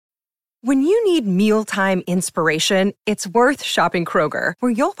When you need mealtime inspiration, it's worth shopping Kroger,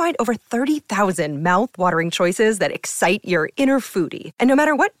 where you'll find over 30,000 mouth-watering choices that excite your inner foodie. And no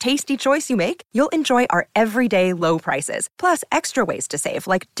matter what tasty choice you make, you'll enjoy our everyday low prices, plus extra ways to save,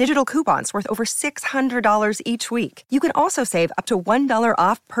 like digital coupons worth over $600 each week. You can also save up to $1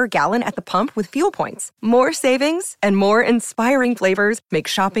 off per gallon at the pump with fuel points. More savings and more inspiring flavors make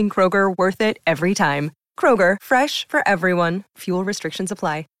shopping Kroger worth it every time. Kroger, fresh for everyone. Fuel restrictions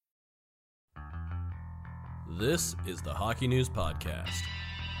apply. This is the Hockey News Podcast.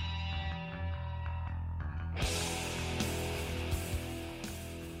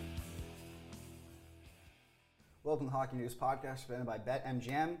 Welcome to the Hockey News Podcast, presented by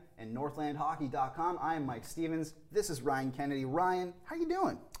BetMGM and NorthlandHockey.com. I am Mike Stevens. This is Ryan Kennedy. Ryan, how you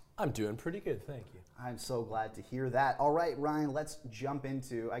doing? I'm doing pretty good, thank you. I'm so glad to hear that. All right, Ryan, let's jump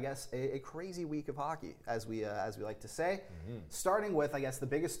into, I guess, a crazy week of hockey, as we like to say. Starting with, I guess, the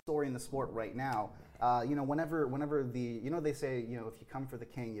biggest story in the sport right now. Whenever they say, if you come for the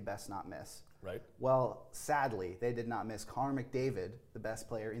king, you best not miss. Right. Well, sadly, they did not miss. Connor McDavid, the best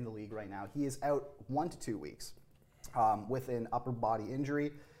player in the league right now, he is out 1 to 2 weeks with an upper body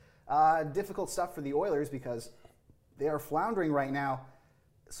injury. Difficult stuff for the Oilers because they are floundering right now.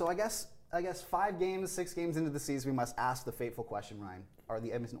 So I guess 6 games into the season, we must ask the fateful question, Ryan. Are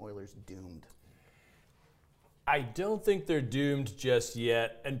the Edmonton Oilers doomed? I don't think they're doomed just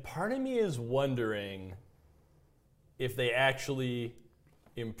yet, and part of me is wondering if they actually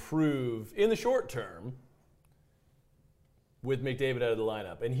improve in the short term with McDavid out of the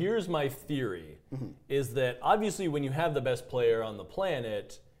lineup. And here's my theory, is that obviously when you have the best player on the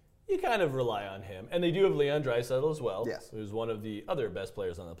planet, you kind of rely on him. And they do have Leon Draisaitl as well, who's one of the other best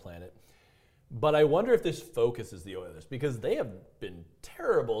players on the planet. But I wonder if this focuses the Oilers, because they have been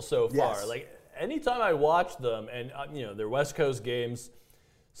terrible so far. Yes. Like, anytime I watch them, and their West Coast games,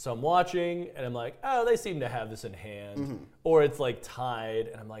 so I'm watching, and I'm like, oh, they seem to have this in hand. Or it's like tied,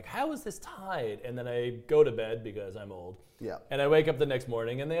 and I'm like, how is this tied? And then I go to bed because I'm old. Yeah. And I wake up the next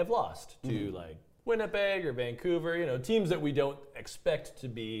morning, and they have lost to like Winnipeg or Vancouver, teams that we don't expect to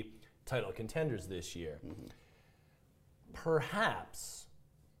be title contenders this year. Perhaps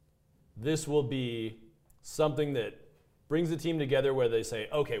this will be something that brings the team together where they say,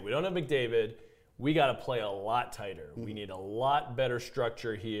 okay, we don't have McDavid. We got to play a lot tighter. We need a lot better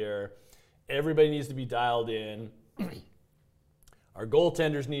structure here. Everybody needs to be dialed in. Our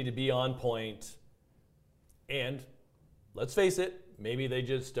goaltenders need to be on point. And let's face it, maybe they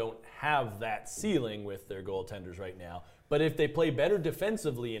just don't have that ceiling with their goaltenders right now. But if they play better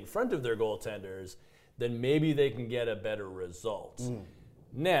defensively in front of their goaltenders, then maybe they can get a better result.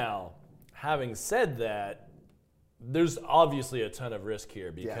 Now, having said that, there's obviously a ton of risk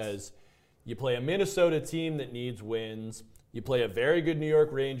here because you play a Minnesota team that needs wins. You play a very good New York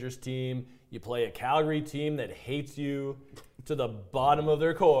Rangers team. You play a Calgary team that hates you to the bottom of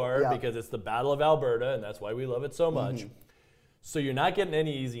their core because it's the Battle of Alberta, and that's why we love it so much. So you're not getting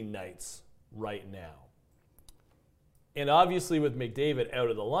any easy nights right now. And obviously with McDavid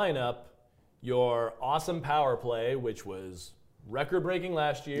out of the lineup, your awesome power play, which was record-breaking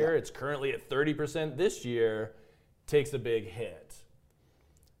last year, it's currently at 30% this year, takes a big hit.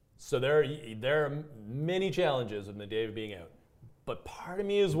 So there are many challenges with McDavid being out. But part of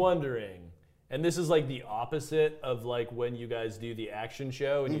me is wondering, and this is like the opposite of like when you guys do the action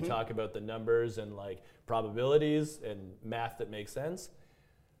show and you talk about the numbers and like probabilities and math that makes sense.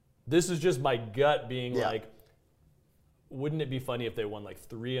 This is just my gut being like, wouldn't it be funny if they won like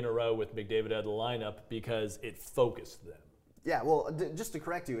 3 in a row with McDavid out of the lineup because it focused them? Yeah, well, just to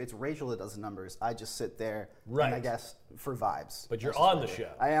correct you, it's Rachel that does the numbers. I just sit there, and I guess for vibes. But you're on the show.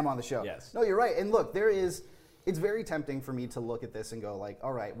 I am on the show. Yes. No, you're right. And look, it's very tempting for me to look at this and go like,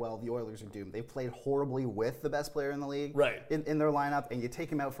 all right, well, the Oilers are doomed. They've played horribly with the best player in the league in their lineup, and you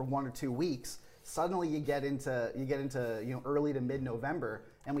take him out for 1 or 2 weeks. Suddenly, you get into early to mid-November,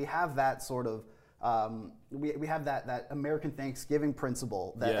 and we have that sort of we have that American Thanksgiving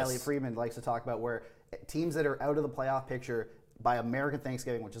principle that Elliot Friedman likes to talk about, where teams that are out of the playoff picture by American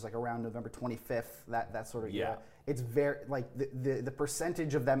Thanksgiving, which is like around November 25th, that sort of year, it's very like the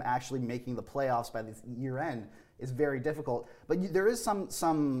percentage of them actually making the playoffs by the year end is very difficult. But there is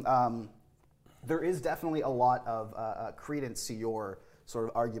there is definitely a lot of credence to your sort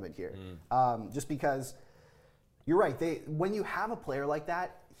of argument here, just because you're right. When you have a player like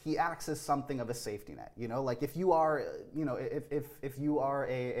that, he acts as something of a safety net. Like if you are, if you are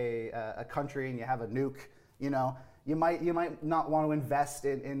a country and you have a nuke, you might not want to invest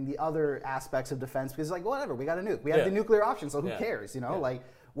in the other aspects of defense because like whatever, we got a nuke, we have the nuclear option, so who cares, like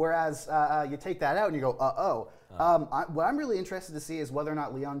Whereas you take that out and you go, what I'm really interested to see is whether or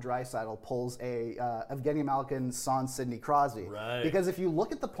not Leon Draisaitl pulls a Evgeny Malkin, sans Sidney Crosby. Right. Because if you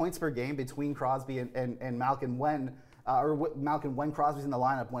look at the points per game between Crosby and Malkin Malkin when Crosby's in the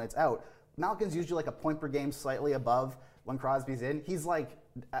lineup when it's out, Malkin's usually like a point per game slightly above when Crosby's in. He's like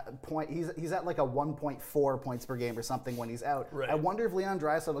he's at like a 1.4 points per game or something when he's out. Right. I wonder if Leon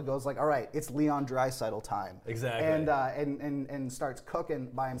Draisaitl goes like, all right, it's Leon Draisaitl time. Exactly. And starts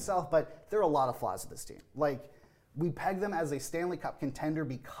cooking by himself. But there are a lot of flaws with this team. Like, we peg them as a Stanley Cup contender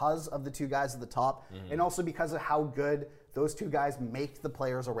because of the two guys at the top, and also because of how good those two guys make the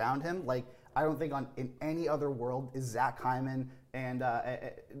players around him. Like, I don't think in any other world is Zach Hyman and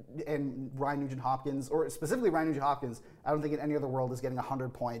Ryan Nugent-Hopkins, or specifically Ryan Nugent-Hopkins, I don't think in any other world is getting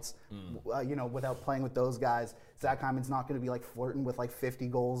 100 points, without playing with those guys. Zach Hyman's not going to be like flirting with like 50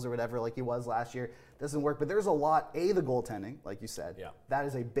 goals or whatever like he was last year. Doesn't work. But there's a lot. The goaltending, like you said, that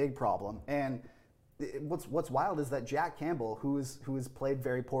is a big problem. And what's wild is that Jack Campbell, who has played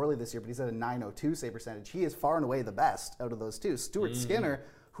very poorly this year, but he's at a .902 save percentage. He is far and away the best out of those two. Stuart Skinner,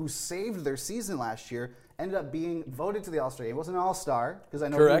 who saved their season last year, ended up being voted to the All-Star game. He wasn't an All-Star, because I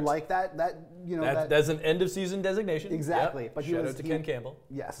know you like that. That's an end-of-season designation. Exactly. Yep. But Shout out to Ken Campbell.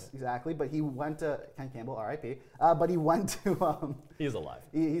 Yes, exactly. But he went to Ken Campbell, R.I.P. But he went to. He's alive.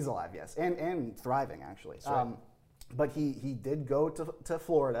 He's alive, yes, and thriving actually. That's right. But he did go to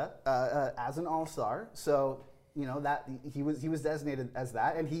Florida as an All-Star, so that he was designated as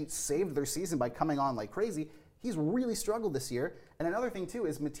that, and he saved their season by coming on like crazy. He's really struggled this year. And another thing too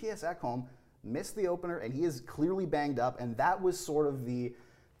is Matthias Ekholm missed the opener, and he is clearly banged up, and that was sort of the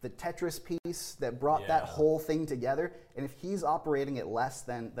Tetris piece that brought that whole thing together. And if he's operating at less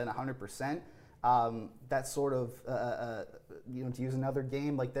than 100%, that's sort of to use another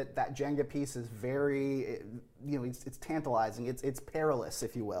game, like that Jenga piece is very it's tantalizing, it's perilous,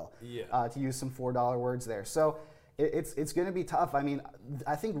 if you will, to use some $4 words there. So it's going to be tough. I mean,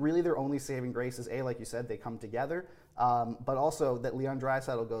 I think really their only saving grace is like you said, they come together, but also that Leon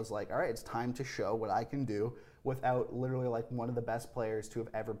Draisaitl goes like, all right, it's time to show what I can do without literally like one of the best players to have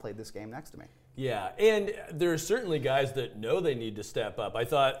ever played this game next to me. Yeah, and there are certainly guys that know they need to step up. I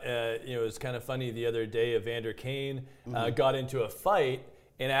thought it was kind of funny the other day. Evander Kane got into a fight,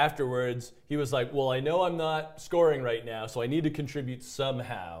 and afterwards he was like, well, I know I'm not scoring right now, so I need to contribute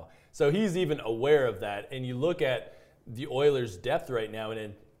somehow. So he's even aware of that. And you look at the Oilers' depth right now,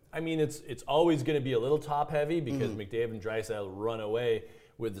 and it's always going to be a little top heavy because McDavid and Draisaitl run away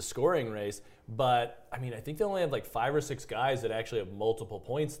with the scoring race. But I think they only have like 5 or 6 guys that actually have multiple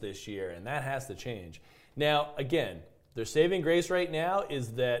points this year, and that has to change. Now, again, their saving grace right now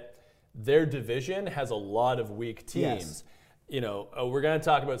is that their division has a lot of weak teams. Yes. We're going to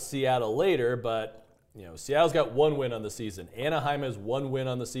talk about Seattle later, but Seattle's got 1 win on the season. Anaheim has 1 win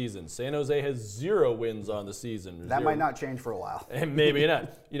on the season. San Jose has 0 wins on the season. That might not change for a while. And maybe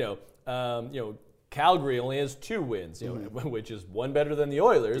not. Calgary only has 2 wins, which is 1 better than the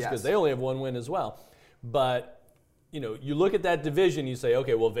Oilers because they only have 1 win as well. But you look at that division, you say,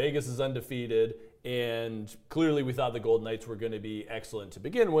 okay, well, Vegas is undefeated, and clearly we thought the Golden Knights were going to be excellent to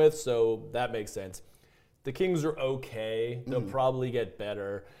begin with, so that makes sense. The Kings are okay. They'll probably get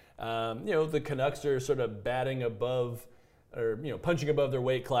better. The Canucks are sort of batting above, or punching above their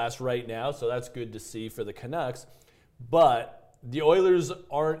weight class right now, so that's good to see for the Canucks. But the Oilers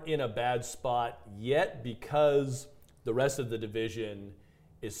aren't in a bad spot yet because the rest of the division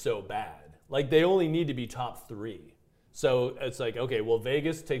is so bad. Like, they only need to be top 3. So it's like, okay, well,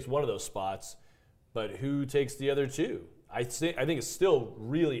 Vegas takes one of those spots, but who takes the other 2? I think it's still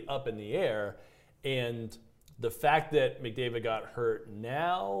really up in the air. And the fact that McDavid got hurt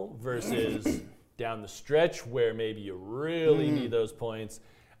now versus down the stretch where maybe you really need those points,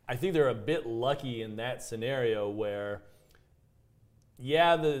 I think they're a bit lucky in that scenario where,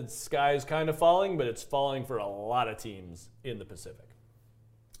 the sky is kind of falling, but it's falling for a lot of teams in the Pacific.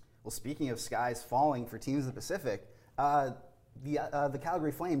 Well, speaking of skies falling for teams in the Pacific, the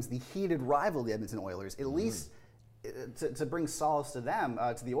Calgary Flames, the heated rival of the Edmonton Oilers, at least to bring solace to them,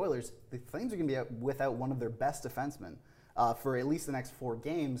 to the Oilers, the Flames are going to be without one of their best defensemen for at least the next 4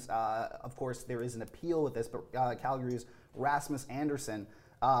 games. Of course, there is an appeal with this, but Calgary's Rasmus Andersson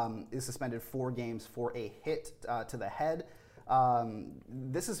is suspended 4 games for a hit to the head.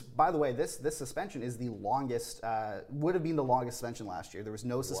 This is, by the way, this suspension is the longest, would have been the longest suspension last year. There was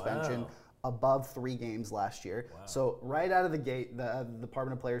no suspension above 3 games last year. Wow. So right out of the gate, the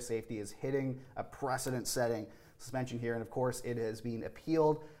Department of Player Safety is hitting a precedent-setting suspension here, and of course it has been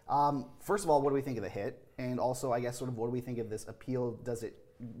appealed. First of all, what do we think of the hit? And also, I guess, sort of, what do we think of this appeal? Does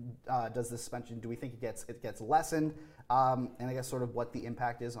the suspension? Do we think it gets lessened? and I guess sort of what the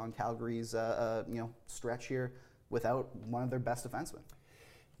impact is on Calgary's stretch here without one of their best defensemen.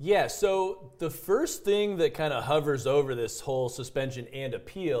 Yeah, so the first thing that kind of hovers over this whole suspension and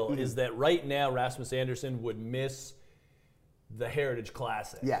appeal is that right now Rasmus Andersson would miss the Heritage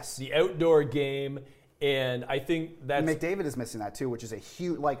Classic. Yes. The outdoor game, and I think that's... And McDavid is missing that too, which is a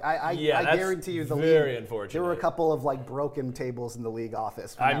huge... I guarantee you the very league... unfortunate. There were a couple of broken tables in the league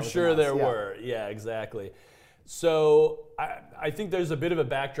office. I'm sure there were. Yeah, exactly. So I think there's a bit of a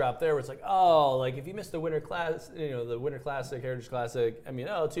backdrop there where it's if you missed the Winter Class, the Winter Classic, Heritage Classic,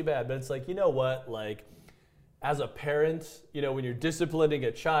 too bad. But it's you know what? As a parent, when you're disciplining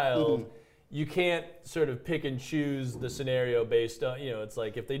a child, you can't sort of pick and choose the scenario based on, it's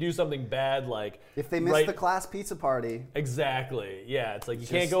if they do something bad, if they miss the class pizza party. Exactly. Yeah, it's you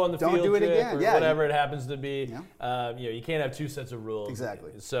can't go on the field don't do it trip again. or whatever it happens to be. Yeah. You can't have two sets of rules.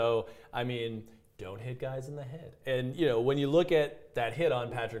 Exactly. So, don't hit guys in the head. And, when you look at that hit on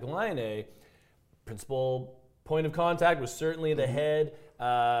Patrick Laine, principal point of contact was certainly the head.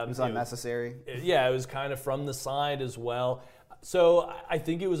 It was unnecessary. It was kind of from the side as well. So I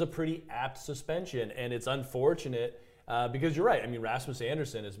think it was a pretty apt suspension, and it's unfortunate because you're right. Rasmus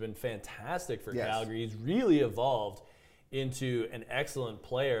Andersson has been fantastic for Calgary. He's really evolved into an excellent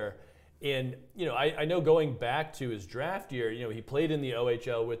player. And, I know going back to his draft year, he played in the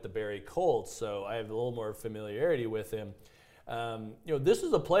OHL with the Barrie Colts, so I have a little more familiarity with him. This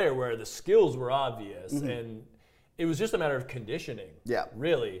is a player where the skills were obvious, and it was just a matter of conditioning,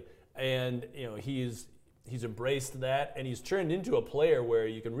 really. And, he's embraced that, and he's turned into a player where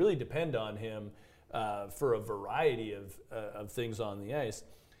you can really depend on him for a variety of things on the ice.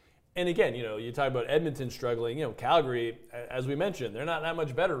 And again, you talk about Edmonton struggling. Calgary, as we mentioned, they're not that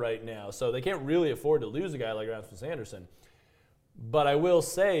much better right now, so they can't really afford to lose a guy like Rasmus Andersson. But I will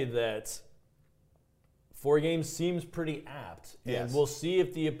say that 4 games seems pretty apt, and we'll see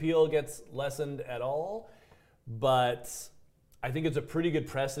if the appeal gets lessened at all. But I think it's a pretty good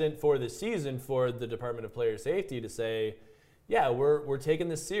precedent for this season for the Department of Player Safety to say, yeah, we're taking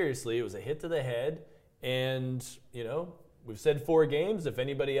this seriously. It was a hit to the head, and we've said 4 games. If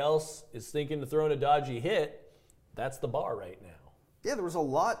anybody else is thinking of throwing a dodgy hit, that's the bar right now. Yeah, there was a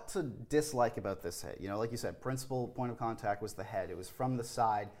lot to dislike about this hit. Like you said, principal point of contact was the head. It was from the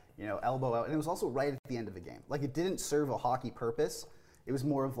side, elbow out. And it was also right at the end of the game. It didn't serve a hockey purpose. It was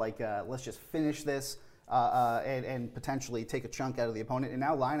more of let's just finish this and potentially take a chunk out of the opponent. And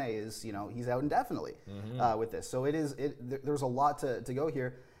now Laine is, he's out indefinitely with this. So there's a lot to go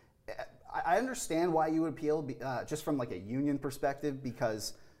here. I understand why you would appeal, just from a union perspective,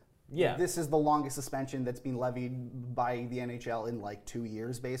 because this is the longest suspension that's been levied by the NHL in 2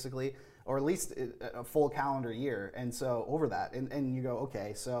 years, basically, or at least a full calendar year. And so over that, and you go,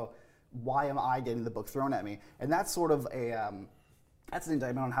 okay, so why am I getting the book thrown at me? And that's sort of that's an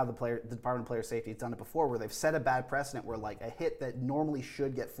indictment on how the Department of Player Safety has done it before, where they've set a bad precedent where a hit that normally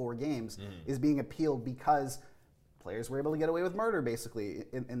should get 4 games is being appealed because players were able to get away with murder, basically,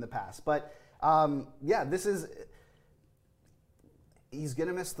 in the past. But, this is... He's going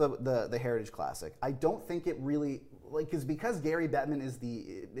to miss the Heritage Classic. I don't think it really... because Gary Bettman is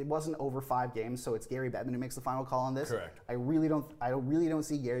it wasn't over 5 games, so it's Gary Bettman who makes the final call on this. Correct. I really don't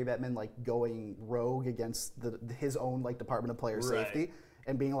see Gary Bettman going rogue against his own Department of Player Safety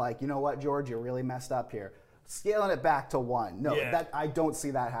and being you know what, George, you really messed up here. Scaling it back to 1. No, I don't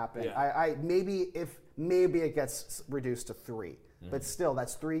see that happening. Yeah. Maybe it gets reduced to 3, but still,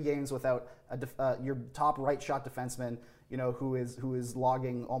 that's 3 games without your top right shot defenseman, who is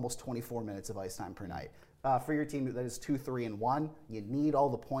logging almost 24 minutes of ice time per night. For your team that is 2-3-1, you need all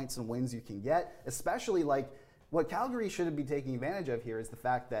the points and wins you can get. Especially what Calgary should be taking advantage of here is the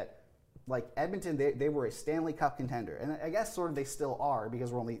fact that Edmonton, they were a Stanley Cup contender, and I guess sort of they still are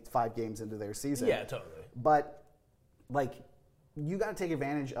because we're only 5 games into their season. Yeah, totally. But you got to take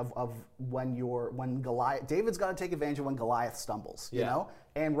advantage of when Goliath. David's got to take advantage of when Goliath stumbles. You know,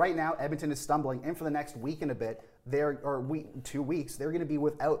 and right now Edmonton is stumbling, and for the next week and a bit, 2 weeks, they're going to be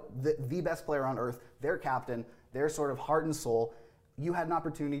without the best player on earth, their captain, their sort of heart and soul. You had an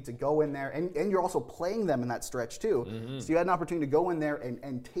opportunity to go in there, and you're also playing them in that stretch too. So you had an opportunity to go in there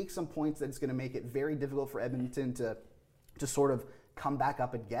and take some points that's going to make it very difficult for Edmonton to sort of come back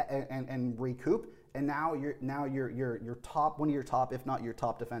up and get and recoup. And now your top, one of your top, if not your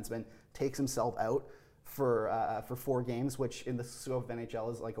top defenseman, takes himself out for 4 games, which in the scope of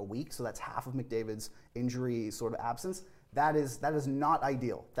NHL is a week. So that's half of McDavid's injury sort of absence. That is not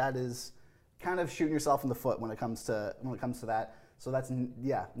ideal. That is kind of shooting yourself in the foot when it comes to that. So that's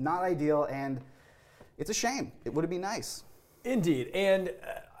not ideal, and it's a shame. It would have been nice. Indeed, and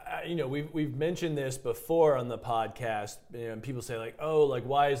we've mentioned this before on the podcast, and people say like, oh, like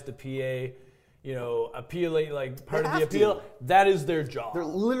why is the PA, appealing, like part of the appeal? To. That is their job. They're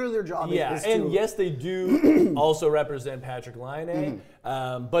literally their job. Yeah, and yes, they do also represent Patrick Laine,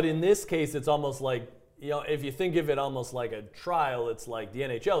 but in this case, it's almost like, if you think of it almost like a trial, it's like the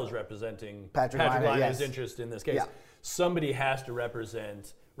NHL is representing Patrick Laine's interest in this case. Yeah. Somebody has to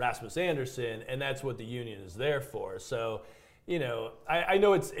represent Rasmus Andersson, and that's what the union is there for. So, I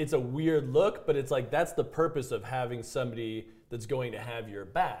know it's a weird look, but it's like that's the purpose of having somebody that's going to have your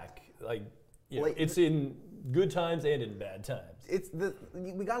back. Like, it's in good times and in bad times.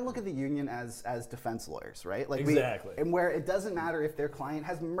 We got to look at the union as defense lawyers, right? Like exactly. And where it doesn't matter if their client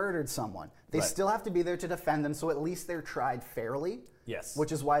has murdered someone, they still have to be there to defend them. So at least they're tried fairly. Yes.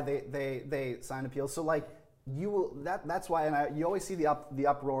 Which is why they sign appeals. So like that's why, and you always see the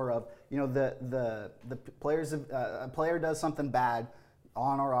uproar of the players. A player does something bad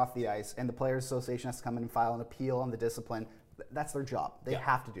on or off the ice, and the Players Association has to come in and file an appeal on the discipline. That's their job. They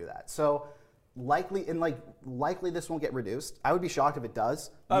have to do that. So. Likely this won't get reduced. I would be shocked if it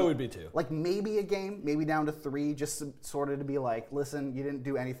does. I would be too. Like maybe a game, maybe down to 3, just sort of to be like, listen, you didn't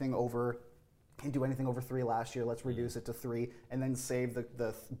do anything over 3 last year. Let's reduce it to 3, and then save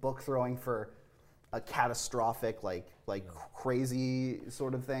the book throwing for a catastrophic, crazy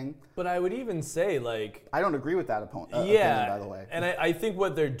sort of thing. But I would even say I don't agree with that opinion, by the way. And I think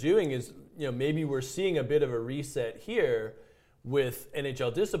what they're doing is maybe we're seeing a bit of a reset here with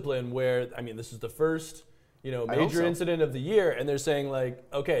NHL discipline, where this is the first major incident of the year, and they're saying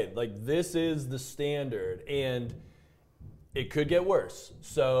okay, this is the standard, and it could get worse.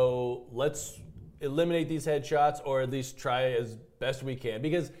 So let's eliminate these headshots, or at least try as best we can,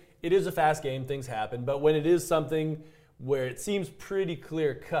 because it is a fast game, things happen. But when it is something where it seems pretty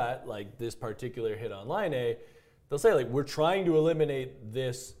clear cut, like this particular hit on Laine, they'll say we're trying to eliminate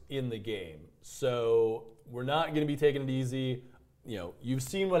this in the game, so we're not going to be taking it easy. You've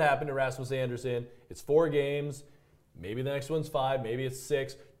seen what happened to Rasmus Andersson. It's 4 games. Maybe the next one's 5. Maybe it's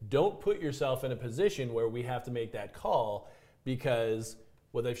 6. Don't put yourself in a position where we have to make that call, because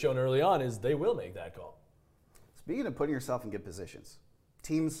what they've shown early on is they will make that call. Speaking of putting yourself in good positions,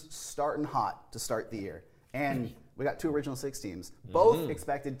 teams starting hot to start the year. And we got 2 original 6 teams, both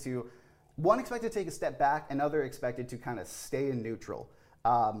expected to take a step back, another expected to kind of stay in neutral.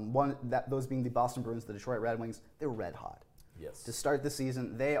 Those being the Boston Bruins, the Detroit Red Wings. They're red hot. Yes. To start the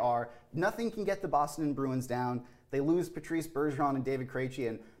season, nothing can get the Boston Bruins down. They lose Patrice Bergeron and David Krejci,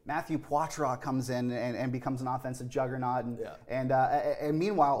 and Matthew Poitras comes in and becomes an offensive juggernaut. And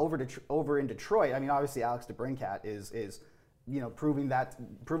meanwhile, over in Detroit, obviously Alex DeBrincat is proving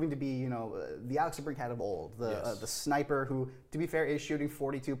to be the Alex DeBrincat of old, the sniper who, to be fair, is shooting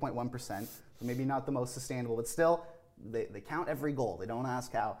 42.1%. So maybe not the most sustainable, but still. They count every goal. They don't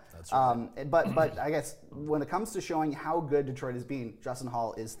ask how. That's right. But I guess when it comes to showing how good Detroit has been, Justin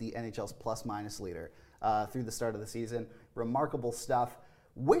Hall is the NHL's plus-minus leader through the start of the season. Remarkable stuff.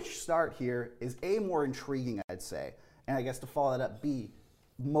 Which start here is A, more intriguing, I'd say, and I guess to follow that up, B,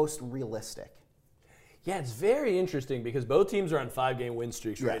 most realistic? Yeah, it's very interesting because both teams are on 5-game win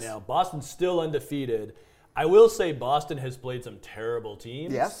streaks right now. Boston's still undefeated. I will say Boston has played some terrible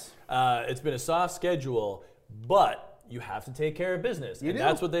teams. Yes. It's been a soft schedule, but you have to take care of business, and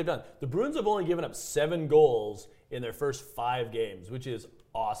that's what they've done. The Bruins have only given up 7 goals in their first 5 games, which is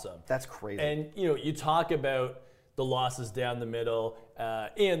awesome. That's crazy. And you talk about the losses down the middle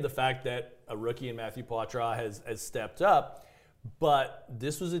and the fact that a rookie in Matthew Poitras has stepped up. But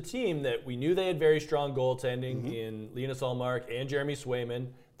this was a team that we knew they had very strong goaltending in Linus Ullmark and Jeremy Swayman.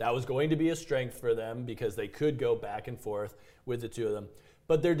 That was going to be a strength for them because they could go back and forth with the two of them.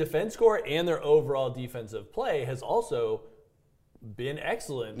 But their defense score and their overall defensive play has also been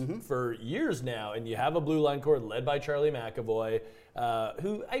excellent for years now. And you have a blue line core led by Charlie McAvoy,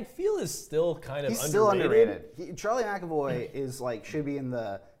 who I feel is still kind of underrated. He's still underrated. Charlie McAvoy should be in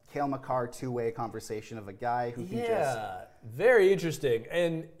the Cale Makar two-way conversation of a guy who can just... very interesting.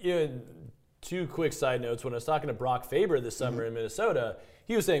 And 2 quick side notes. When I was talking to Brock Faber this summer in Minnesota,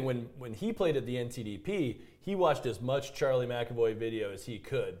 he was saying when he played at the NTDP, he watched as much Charlie McAvoy video as he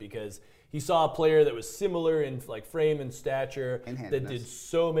could because he saw a player that was similar in frame and stature that did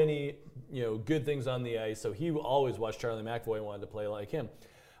so many good things on the ice. So he always watched Charlie McAvoy and wanted to play like him.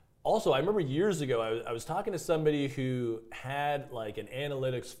 Also, I remember years ago I was talking to somebody who had an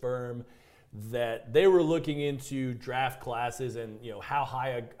analytics firm that they were looking into draft classes and how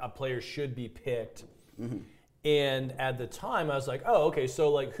high a player should be picked. And at the time, I was like, oh, okay,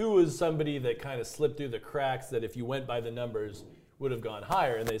 so who was somebody that kind of slipped through the cracks that if you went by the numbers would have gone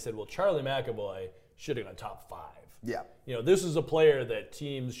higher? And they said, well, Charlie McAvoy should have gone top 5. Yeah. This is a player that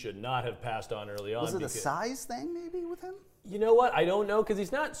teams should not have passed on early on. Was it a size thing maybe with him? You know what? I don't know, because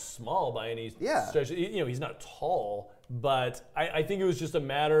he's not small by any stretch. He's not tall, but I think it was just a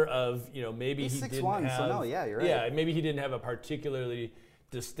matter of, maybe he's he 6'1", didn't have. So no, yeah, you're right. Yeah, maybe he didn't have a particularly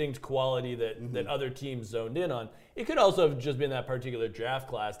distinct quality that other teams zoned in on. It could also have just been that particular draft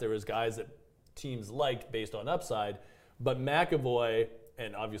class. There was guys that teams liked based on upside, but McAvoy,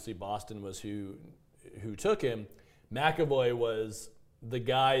 and obviously Boston was who took him. McAvoy was the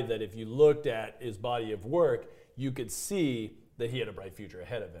guy that if you looked at his body of work, you could see that he had a bright future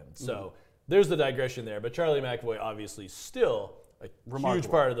ahead of him. So there's the digression there. But Charlie McAvoy, obviously, still a huge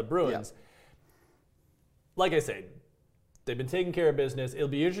part of the Bruins. Yeah. Like I say, they've been taking care of business. It'll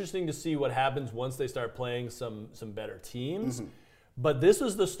be interesting to see what happens once they start playing some better teams. But this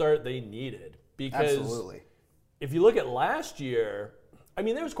was the start they needed. Because if you look at last year,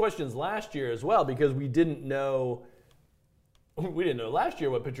 there was questions last year as well, because we didn't know last year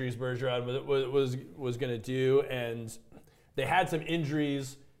what Patrice Bergeron was going to do, and they had some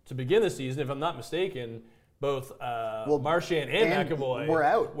injuries to begin the season. If I'm not mistaken, both Marchand and McAvoy were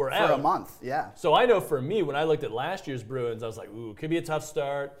out for a month. Yeah. So I know for me, when I looked at last year's Bruins, I was like, ooh, could be a tough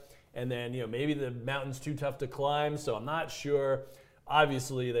start, and then maybe the mountain's too tough to climb. So I'm not sure.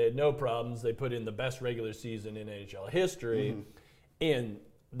 Obviously, they had no problems. They put in the best regular season in NHL history, and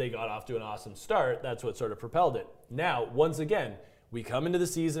they got off to an awesome start. That's what sort of propelled it. Now, once again, we come into the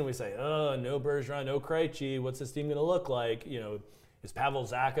season, we say, oh, no Bergeron, no Krejci. What's this team going to look like? Is Pavel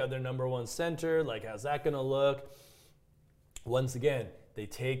Zacha their number one center? Like, how's that going to look? Once again, they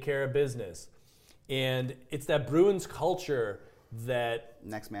take care of business. And it's that Bruins culture that...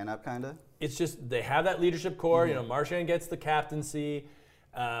 Next man up, kind of? It's just, they have that leadership core. Marchand gets the captaincy.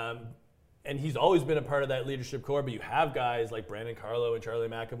 And he's always been a part of that leadership core, but you have guys like Brandon Carlo and Charlie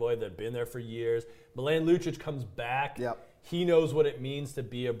McAvoy that have been there for years. Milan Lucic comes back. Yep. He knows what it means to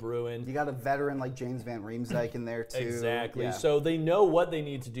be a Bruin. You got a veteran like James Van Riemsdyk in there, too. Exactly. Yeah. So they know what they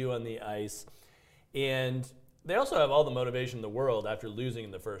need to do on the ice. And they also have all the motivation in the world after losing in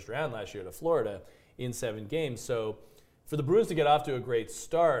the first round last year to Florida in 7 games. So for the Bruins to get off to a great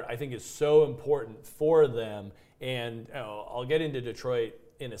start, I think is so important for them. And I'll get into Detroit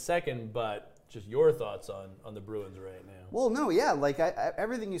in a second, but just your thoughts on the Bruins right now. Well, no, yeah,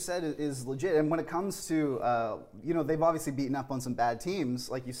 everything you said is legit. And when it comes to, they've obviously beaten up on some bad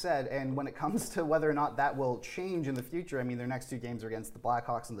teams, like you said. And when it comes to whether or not that will change in the future, their next 2 games are against the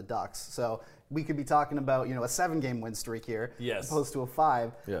Blackhawks and the Ducks. So we could be talking about, a 7-game win streak here, opposed to a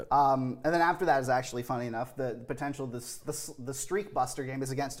 5. Yeah. And then after that is actually, funny enough, the potential, the streak buster game is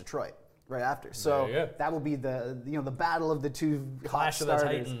against Detroit. Right after, so that will be the battle of the 2 clash of the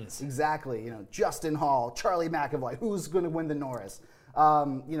Titans. Exactly, Justin Hall, Charlie McAvoy, who's going to win the Norris,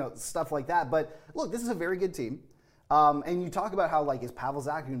 stuff like that. But look, this is a very good team, and you talk about how is Pavel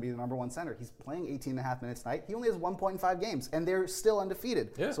Zacha going to be the number 1 center? He's playing 18.5 minutes tonight. He only has 1.5 games, and they're still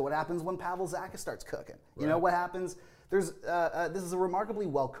undefeated. Yeah. So what happens when Pavel Zacha starts cooking? You know what happens? This is a remarkably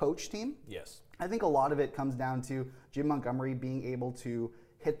well coached team. Yes, I think a lot of it comes down to Jim Montgomery being able to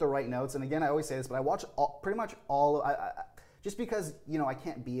hit the right notes. And again, I always say this, but I watch pretty much all. Just because I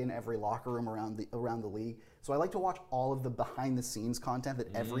can't be in every locker room around the league, so I like to watch all of the behind the scenes content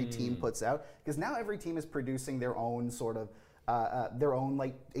that every team puts out, because now every team is producing their own sort of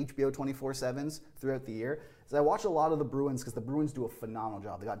HBO 24/7s throughout the year. So I watch a lot of the Bruins because the Bruins do a phenomenal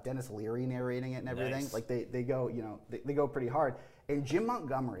job. They got Dennis Leary narrating it and everything. Nice. They go they go pretty hard. And Jim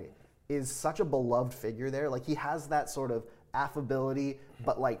Montgomery is such a beloved figure there. He has that sort of affability,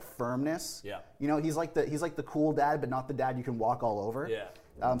 but firmness. Yeah. He's like the cool dad, but not the dad you can walk all over. Yeah.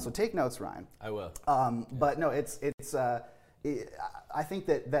 So take notes, Ryan. I will. But no, I think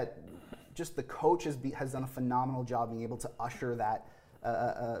that just the coach has done a phenomenal job being able to usher that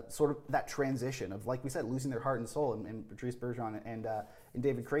sort of that transition of, like we said, losing their heart and soul in Patrice Bergeron and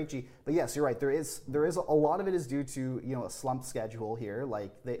David Krejci. But yes, you're right. There is a lot of it is due to a slump schedule here.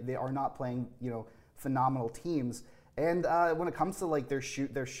 They are not playing phenomenal teams. And when it comes to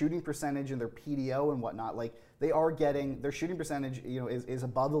their shooting percentage and their PDO and whatnot, they are getting their shooting percentage is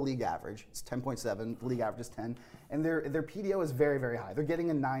above the league average. It's 10.7. The league average is 10, and their PDO is very, very high. They're getting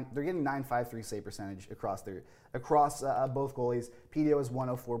a 9.53 save percentage across both goalies. PDO is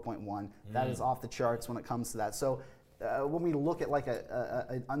 104.1. That is off the charts when it comes to that. So when we look at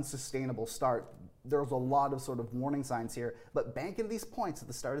an unsustainable start, there's a lot of sort of warning signs here. But banking these points at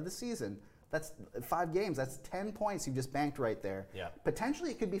the start of the season. That's 5 games. That's 10 points you've just banked right there. Yeah.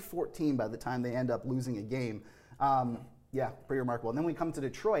 Potentially, it could be 14 by the time they end up losing a game. Pretty remarkable. And then we come to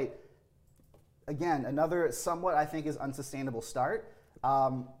Detroit. Again, another somewhat, I think, is unsustainable start.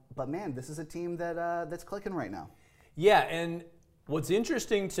 But man, this is a team that that's clicking right now. Yeah, and what's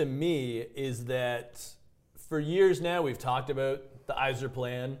interesting to me is that for years now we've talked about the Yzer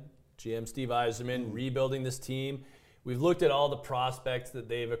plan, GM Steve Yzerman rebuilding this team. We've looked at all the prospects that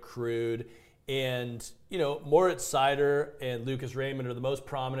they've accrued, and Moritz Seider and Lucas Raymond are the most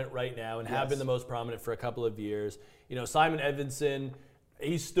prominent right now and have been the most prominent for a couple of years. Simon Edvinsson,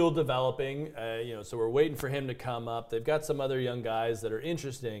 he's still developing, so we're waiting for him to come up. They've got some other young guys that are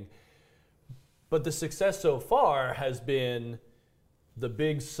interesting. But the success so far has been the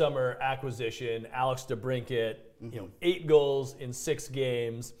big summer acquisition, Alex DeBrincat, 8 goals in 6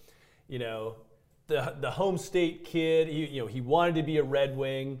 games. The home state kid, he wanted to be a Red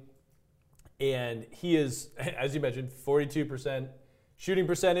Wing, and he is, as you mentioned, 42% shooting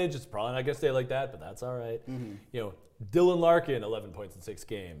percentage. It's probably not going to stay like that, but that's all right. Dylan Larkin, 11 points in 6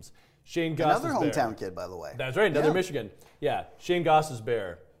 games. Shane Goss, another hometown kid, by the way. That's right, another Michigan. Yeah, Shane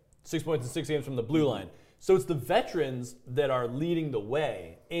Gossesbear, 6 points in 6 games from the blue line. So it's the veterans that are leading the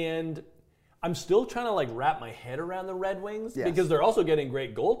way, and I'm still trying to wrap my head around the Red Wings because they're also getting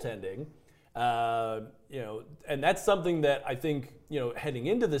great goaltending. And that's something that I think heading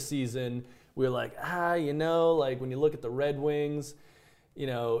into the season we're like, when you look at the Red Wings,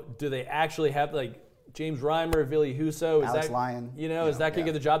 do they actually have James Reimer, Ville Husso, Alex Lyon, is that going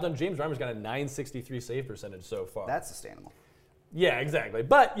to get the job done? James Reimer's got a .963 save percentage so far. That's sustainable. Yeah, exactly.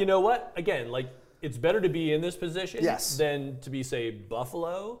 But you know what? Again, it's better to be in this position than to be, say,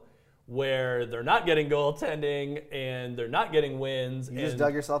 Buffalo, where they're not getting goaltending and they're not getting wins. You just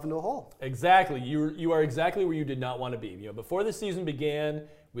dug yourself into a hole. Exactly. You are exactly where you did not want to be. Before the season began,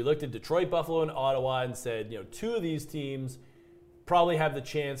 we looked at Detroit, Buffalo, and Ottawa and said, 2 of these teams probably have the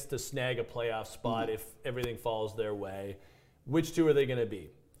chance to snag a playoff spot if everything falls their way. Which 2 are they going to be?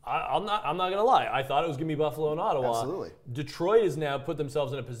 I'm not going to lie. I thought it was going to be Buffalo and Ottawa. Absolutely. Detroit has now put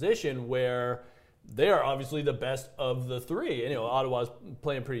themselves in a position where they are obviously the best of the 3. And, Ottawa's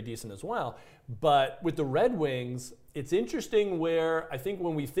playing pretty decent as well. But with the Red Wings, it's interesting where I think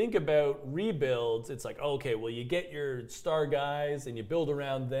when we think about rebuilds, it's like, okay, well, you get your star guys and you build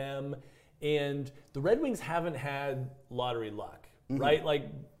around them. And the Red Wings haven't had lottery luck, right?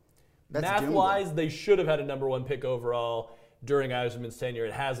 Math-wise, they should have had a number 1 pick overall during Yzerman's tenure.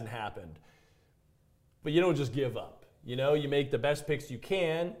 It hasn't happened. But you don't just give up. You make the best picks you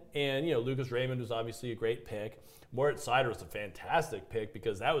can, and, Lucas Raymond was obviously a great pick. Moritz Seider was a fantastic pick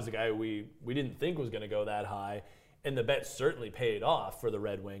because that was a guy we didn't think was going to go that high, and the bet certainly paid off for the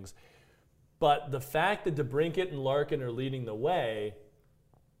Red Wings. But the fact that DeBrincat and Larkin are leading the way,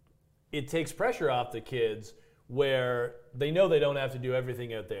 it takes pressure off the kids where they know they don't have to do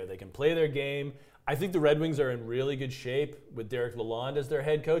everything out there. They can play their game. I think the Red Wings are in really good shape with Derek Lalonde as their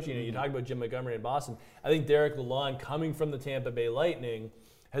head coach. You talk about Jim Montgomery in Boston. I think Derek Lalonde, coming from the Tampa Bay Lightning,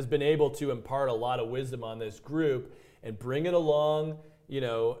 has been able to impart a lot of wisdom on this group and bring it along,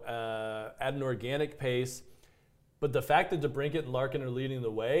 at an organic pace. But the fact that DeBrincat and Larkin are leading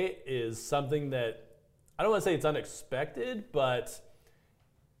the way is something that, I don't want to say it's unexpected, but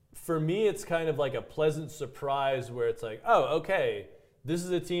for me it's kind of like a pleasant surprise where it's like, oh, okay, this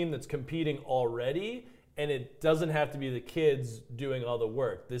is a team that's competing already, and it doesn't have to be the kids doing all the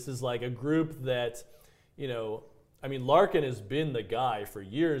work. This is like a group that, Larkin has been the guy for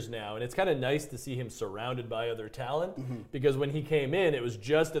years now, and it's kind of nice to see him surrounded by other talent because when he came in, it was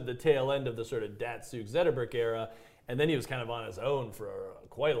just at the tail end of the sort of Datsuk-Zetterberg era, and then he was kind of on his own for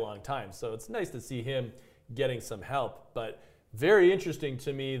quite a long time. So it's nice to see him getting some help. But very interesting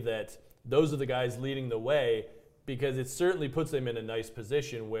to me that those are the guys leading the way, because it certainly puts them in a nice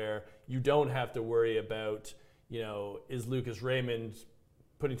position where you don't have to worry about, is Lucas Raymond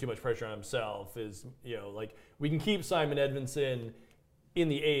putting too much pressure on himself? We can keep Simon Edvinsson in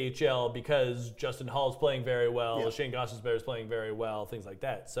the AHL because Justin Hall's playing very well, Shane Gossesbear is playing very well, things like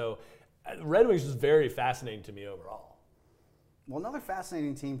that. So Red Wings is very fascinating to me overall. Well, another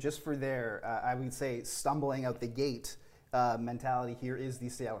fascinating team just for their, I would say, stumbling out the gate mentality here is the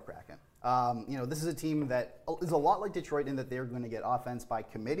Seattle Kraken. This is a team that is a lot like Detroit in that they're going to get offense by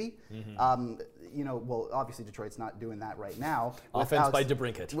committee. Obviously Detroit's not doing that right now. Offense by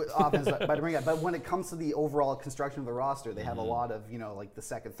DeBrincat. Offense by DeBrincat. But when it comes to the overall construction of the roster, they have a lot of, the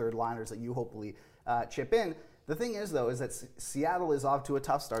second, third liners that you hopefully chip in. The thing is, though, is that Seattle is off to a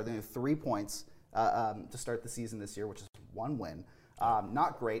tough start. They have 3 points to start the season this year, which is 1 win.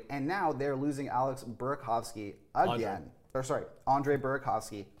 Not great. And now they're losing Alex Burakovsky again. Andre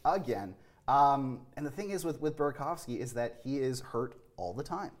Burakovsky again. And the thing is with Burakovsky is that he is hurt all the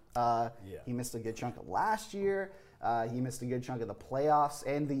time. He missed a good chunk of last year. He missed a good chunk of the playoffs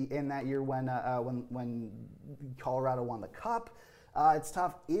and in that year when Colorado won the Cup. It's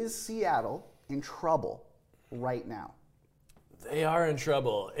tough. Is Seattle in trouble right now? They are in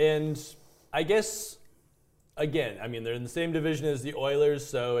trouble. And I guess, again, I mean, they're in the same division as the Oilers,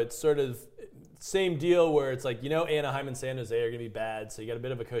 so it's sort of same deal where it's like, Anaheim and San Jose are going to be bad, so you got a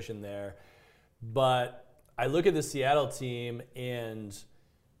bit of a cushion there. But I look at the Seattle team, and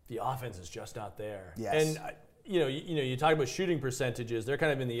the offense is just not there. Yes. And, you talk about shooting percentages. They're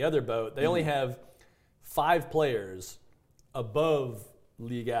kind of in the other boat. They only have 5 players above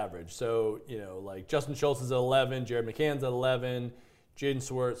league average. So, like Justin Schultz is at 11, Jared McCann's at 11, Jaden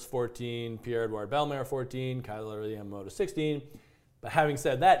Swartz 14, Pierre-Edouard Bellemare 14, Kyler Yamamoto 16. But having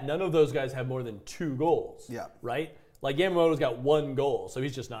said that, none of those guys have more than 2 goals. Yeah. Right? Like Yamamoto's got 1 goal, so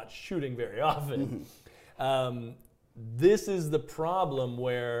he's just not shooting very often. This is the problem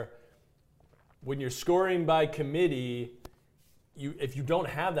where when you're scoring by committee, if you don't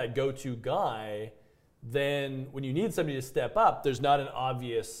have that go-to guy, then when you need somebody to step up, there's not an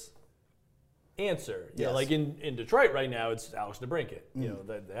obvious answer. You know, like in Detroit right now, it's Alex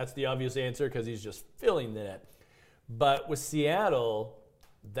DeBrincat. That's the obvious answer because he's just filling the net. But with Seattle,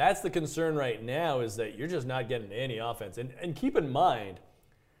 that's the concern right now, is that you're just not getting any offense. And keep in mind,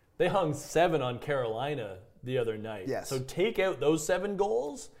 they hung 7 on Carolina the other night. Yes. So take out those 7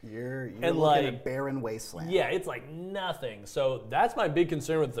 goals. You're looking at a barren wasteland. Yeah, it's like nothing. So that's my big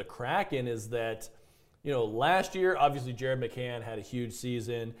concern with the Kraken, is that, last year, obviously Jared McCann had a huge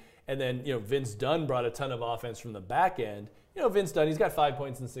season. And then, Vince Dunn brought a ton of offense from the back end. Vince Dunn, he's got 5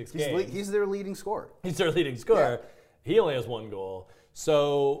 points in 6 games. He's their leading scorer. He's their leading scorer. Yeah. He only has 1 goal.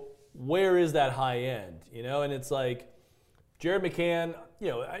 So where is that high end? And it's like Jared McCann,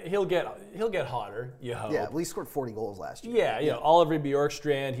 he'll get hotter, you hope. Yeah, well, he scored 40 goals last year. Yeah, Oliver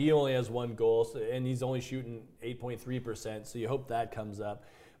Bjorkstrand, he only has 1 goal, and he's only shooting 8.3%, so you hope that comes up.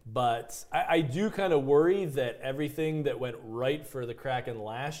 But I do kind of worry that everything that went right for the Kraken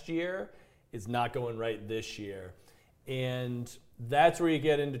last year is not going right this year. And that's where you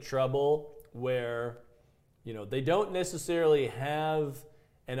get into trouble, where, they don't necessarily have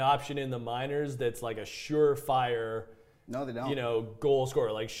an option in the minors that's like a surefire, no, they don't, goal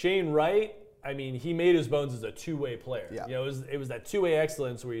scorer. Like Shane Wright, I mean, he made his bones as a two-way player. Yeah. It was that two-way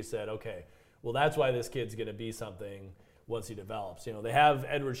excellence where you said, okay, well, that's why this kid's going to be something once he develops. They have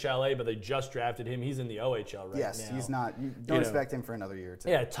Edward Chalet, but they just drafted him. He's in the OHL right now. Yes, he's not. You don't expect him for another year or 2.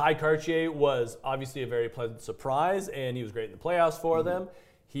 Yeah, Ty Cartier was obviously a very pleasant surprise, and he was great in the playoffs for them.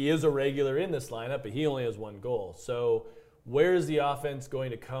 He is a regular in this lineup, but he only has 1 goal. So where is the offense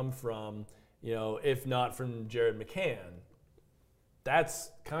going to come from, if not from Jared McCann?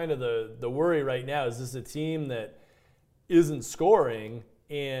 That's kind of the worry right now. Is this a team that isn't scoring,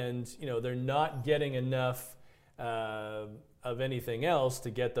 and, they're not getting enough of anything else to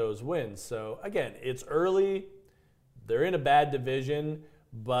get those wins? So again, it's early. They're in a bad division,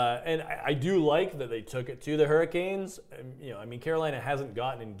 and I do like that they took it to the Hurricanes. Carolina hasn't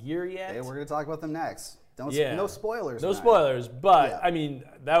gotten in gear yet. Hey, we're going to talk about them next. No spoilers. No spoilers, but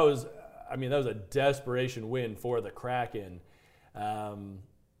that was a desperation win for the Kraken. 11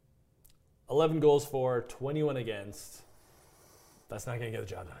 goals for, 21 against. That's not going to get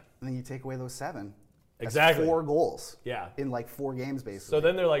the job done. And then you take away those 7. That's exactly. 4 goals. Yeah. In like 4 games, basically. So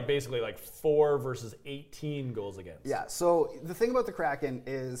then they're basically 4 versus 18 goals against. Yeah. So the thing about the Kraken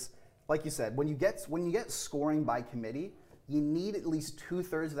is, like you said, when you get scoring by committee, you need at least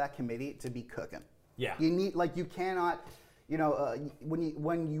 2/3 of that committee to be cooking. Yeah. You need, you cannot,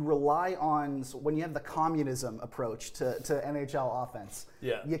 when you rely on, when you have the communism approach to NHL offense,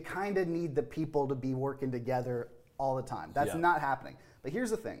 you kind of need the people to be working together all the time. That's not happening. But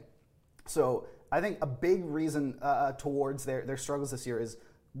here's the thing. So I think a big reason towards their struggles this year is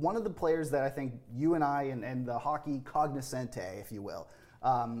one of the players that I think you and I and the hockey cognoscente, if you will,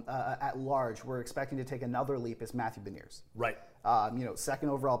 at large, we're expecting to take another leap is Matthew Beniers. Right. 2nd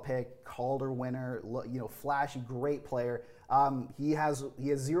overall pick, Calder winner, flashy, great player. He has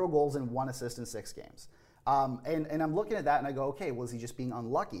 0 goals and 1 assist in 6 games. And I'm looking at that and I go, okay, was he just being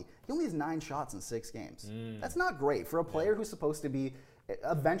unlucky? He only has 9 shots in 6 games. That's not great for a player who's supposed to be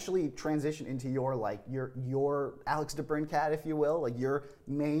eventually transition into your Alex DeBrincat, if you will, your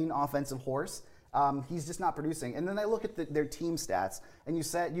main offensive horse. He's just not producing. And then I look at their team stats, and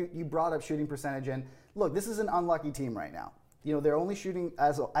you brought up shooting percentage, and look, this is an unlucky team right now. They're only shooting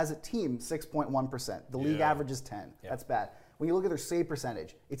as a team 6.1%. The league average is 10. Yeah. That's bad. When you look at their save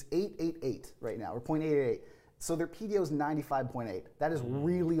percentage, it's 8.88 right now, or .888. So their PDO is 95.8. That is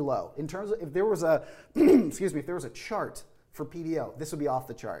really low. In terms of, if there was a if there was a chart for PDO, this would be off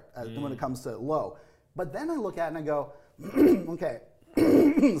the chart when it comes to low. But then I look at it and I go, okay,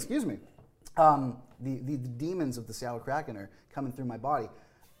 excuse me. the demons of the Seattle Kraken are coming through my body.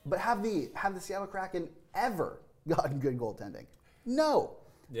 But have the Seattle Kraken ever gotten good goaltending? No.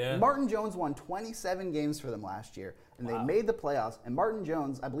 Yeah. Martin Jones won 27 games for them last year, and they made the playoffs. And Martin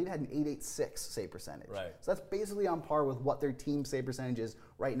Jones, I believe, had an .886 save percentage. Right. So that's basically on par with what their team save percentage is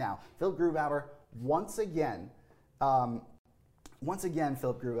right now. Philip Grubauer, once again, Philip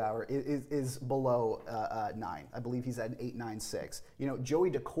Grubauer is below 9. I believe he's at an 8.96. You know,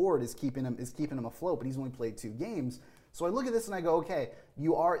 Joey Decord is keeping him afloat, but he's only played 2 games. So I look at this and I go, okay,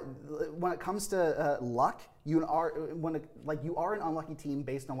 you are, when it comes to luck, you are an unlucky team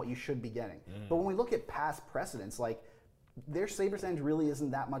based on what you should be getting. But when we look at past precedents, like their save percentage really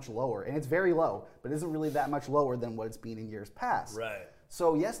isn't that much lower, and it's very low, but it isn't really that much lower than what it's been in years past. Right.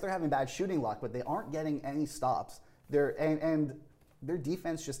 So yes, they're having bad shooting luck, but they aren't getting any stops. And their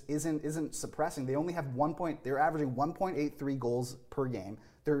defense just isn't suppressing. They only have they're averaging 1.83 goals per game.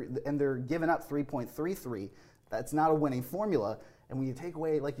 They're giving up 3.33. That's not a winning formula. And when you take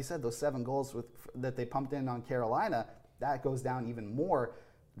away, like you said, those 7 goals that they pumped in on Carolina, that goes down even more.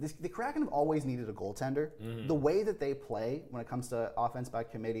 The Kraken have always needed a goaltender. The way that they play when it comes to offense by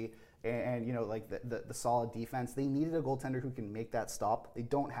committee and you know, like the solid defense, they needed a goaltender who can make that stop. They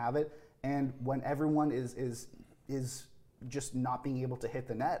don't have it. And when everyone is just not being able to hit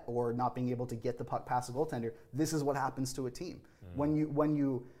the net or not being able to get the puck past the goaltender, this is what happens to a team.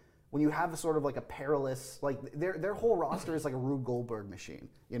 When you have a sort of like a perilous, like their whole roster is like a Rube Goldberg machine,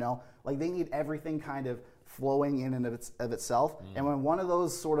 you know? Like they need everything kind of flowing in and of itself. And when one of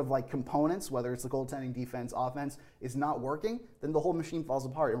those sort of like components, whether it's the goaltending, defense, offense, is not working, then the whole machine falls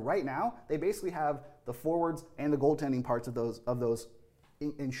apart. And right now, they basically have the forwards and the goaltending parts of those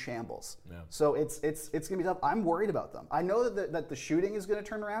in shambles. Yeah. So it's gonna be tough. I'm worried about them. I know that the shooting is gonna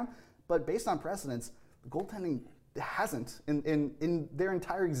turn around, but based on precedents, the goaltending hasn't in their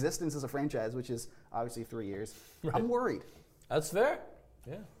entire existence as a franchise, which is obviously 3 years. Right. I'm worried. That's fair.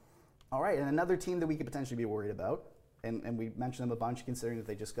 Yeah. All right, and another team that we could potentially be worried about, and we mentioned them a bunch considering that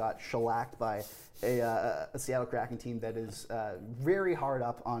they just got shellacked by a Seattle Kraken team that is very hard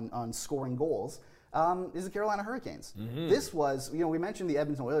up on scoring goals, is the Carolina Hurricanes. This was, we mentioned the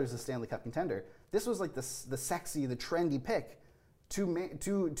Edmonton Oilers as a Stanley Cup contender. This was like the sexy, the trendy pick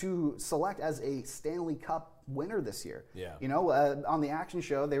to select as a Stanley Cup winner this year. Yeah. On the Action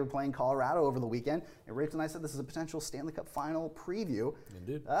Show, they were playing Colorado over the weekend, and Rachel and I said this is a potential Stanley Cup final preview.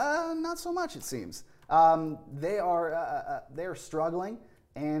 Indeed. Not so much, it seems. They are struggling,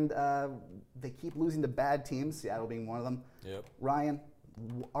 and they keep losing to bad teams, Seattle being one of them. Yep. Ryan,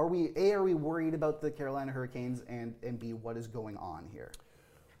 are we worried about the Carolina Hurricanes, and B, what is going on here?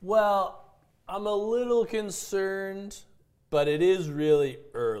 Well, I'm a little concerned, but it is really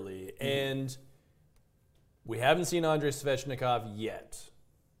early, and we haven't seen Andrei Svechnikov yet.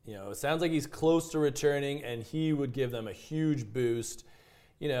 It sounds like he's close to returning, and he would give them a huge boost.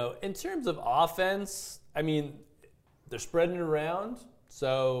 In terms of offense, I mean, they're spreading it around,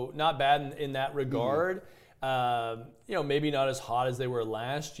 so not bad in that regard. Maybe not as hot as they were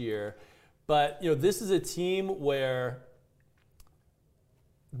last year, but this is a team where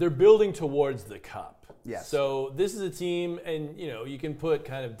they're building towards the cup. Yes. So this is a team, and you can put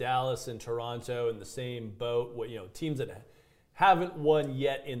kind of Dallas and Toronto in the same boat. Teams that haven't won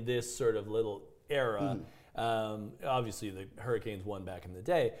yet in this sort of little era. Obviously, the Hurricanes won back in the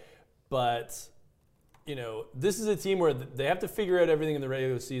day, but this is a team where they have to figure out everything in the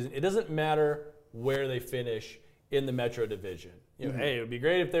regular season. It doesn't matter where they finish in the Metro Division. Hey, it would be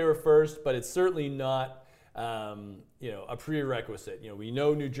great if they were first, but it's certainly not. A prerequisite. We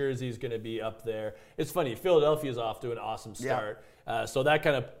know New Jersey is going to be up there. It's funny, Philadelphia is off to an awesome start, so that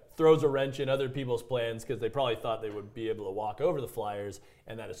kind of throws a wrench in other people's plans because they probably thought they would be able to walk over the Flyers,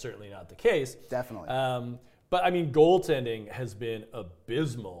 and that is certainly not the case. Definitely. But I mean, goaltending has been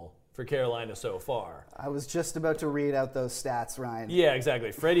abysmal for Carolina so far. I was just about to read out those stats, Ryan. Yeah,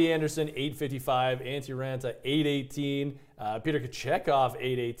 exactly. Freddie Anderson, 855. Antti Ranta, 818. Peter Kochetkov,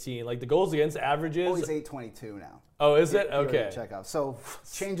 818. Like the goals against averages. Oh, he's 822 now. Oh, is it? Okay. Kochetkov. So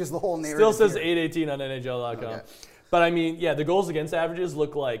changes the whole narrative. Still says here. 818 on NHL.com. Okay. But I mean, the goals against averages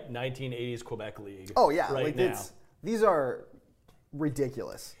look like 1980s Quebec League. Oh, yeah. Right now. These are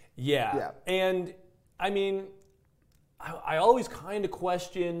ridiculous. Yeah. And I mean, I always kind of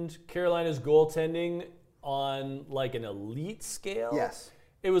questioned Carolina's goaltending on like an elite scale. Yes.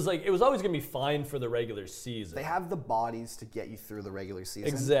 It was always going to be fine for the regular season. They have the bodies to get you through the regular season.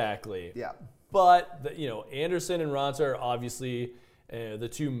 Exactly. Yeah. But Anderson and Ranta are obviously the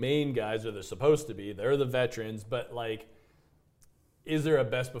two main guys, or they're supposed to be. They're the veterans, but like, is there a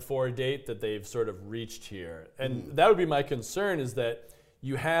best before date that they've sort of reached here? And that would be my concern, is that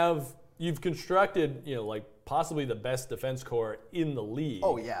you have you've constructed, like possibly the best defense core in the league.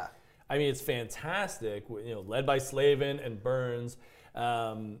 Oh yeah. I mean, it's fantastic. Led by Slavin and Burns.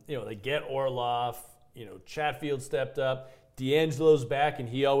 They get Orlov. Chatfield stepped up. D'Angelo's back, and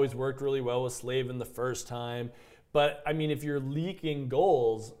he always worked really well with Slavin the first time. But I mean, if you're leaking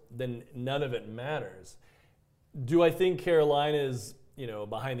goals, then none of it matters. Do I think Carolina's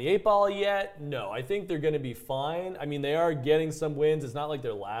behind the 8 ball yet? No, I think they're going to be fine. I mean, they are getting some wins. It's not like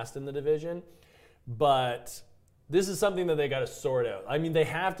they're last in the division, but this is something that they got to sort out. I mean, they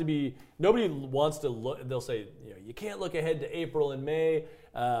have to be. Nobody wants to look. They'll say, you can't look ahead to April and May,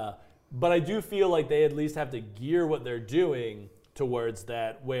 but I do feel like they at least have to gear what they're doing towards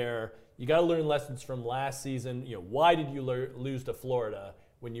that. Where you got to learn lessons from last season. Why did you lose to Florida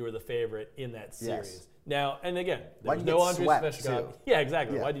when you were the favorite in that series? Yes. Now, and again, there's no Andrei Svechnikov. Yeah,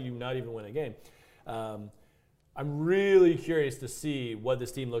 exactly. Yeah. Why did you not even win a game? I'm really curious to see what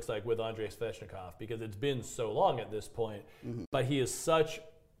this team looks like with Andrei Svechnikov because it's been so long at this point. Mm-hmm. But he is such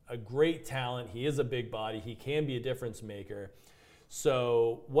a great talent. He is a big body. He can be a difference maker.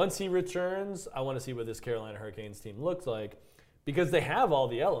 So once he returns, I want to see what this Carolina Hurricanes team looks like because they have all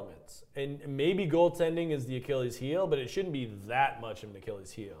the elements. And maybe goaltending is the Achilles heel, but it shouldn't be that much of an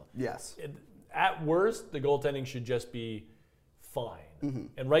Achilles heel. Yes. At worst, the goaltending should just be fine. Mm-hmm.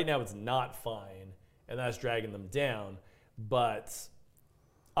 And right now it's not fine, and that's dragging them down. But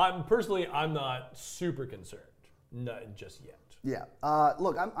I'm not super concerned, not just yet. Yeah.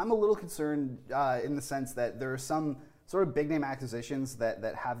 Look, I'm a little concerned in the sense that there are some sort of big-name acquisitions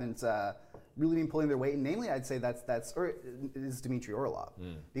that haven't really been pulling their weight. And namely, I'd say is Dmitry Orlov.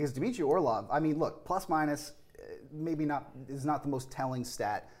 Because Dmitry Orlov, I mean, look, plus-minus maybe is not the most telling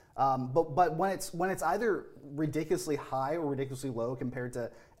stat. But when it's either ridiculously high or ridiculously low compared to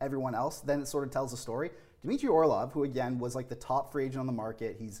everyone else, then it sort of tells a story. Dmitry Orlov, who again was like the top free agent on the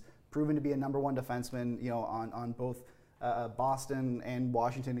market, he's proven to be a number one defenseman, on both Boston and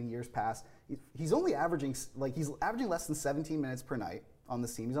Washington in years past. He's only averaging less than 17 minutes per night on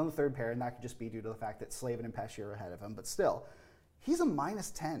this team. He's on the third pair, and that could just be due to the fact that Slavin and Pesce are ahead of him. But still, he's a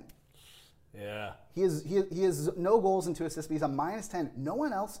 -10. Yeah. He has no goals and 2 assists, but he's a -10. No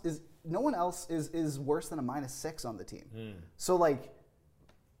one else is worse than a -6 on the team. So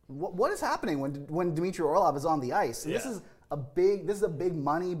what is happening when Dmitry Orlov is on the ice? Yeah. This is a big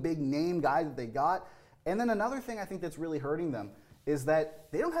money, big name guy that they got. And then another thing I think that's really hurting them is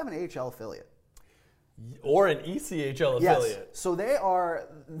that they don't have an AHL affiliate. Or an ECHL affiliate. Yes. So they are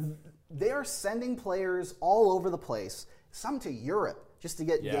sending players all over the place, some to Europe, just to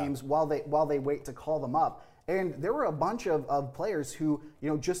get games while they wait to call them up. And there were a bunch of players who,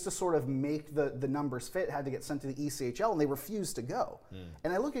 just to sort of make the numbers fit, had to get sent to the ECHL, and they refused to go.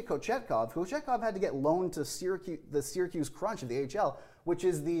 And I look at Kochetkov. Kochetkov had to get loaned to the Syracuse Crunch of the AHL, which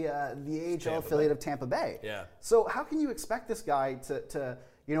is the AHL affiliate of Tampa Bay. Yeah. So how can you expect this guy to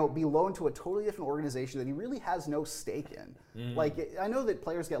be loaned to a totally different organization that he really has no stake in? I know that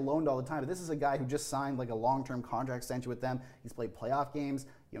players get loaned all the time, but this is a guy who just signed a long-term contract extension with them. He's played playoff games.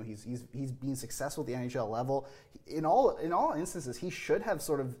 He's been successful at the NHL level. In all instances, he should have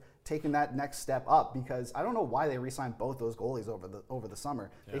sort of taken that next step up because I don't know why they re-signed both those goalies over the summer.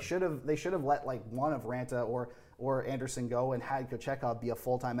 Yeah. They should have let one of Ranta or Anderson go and had Kochetkov be a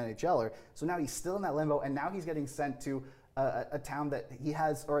full-time NHLer. So now he's still in that limbo, and now he's getting sent to a town that he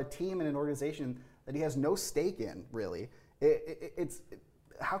has, or a team and an organization that he has no stake in, really. It's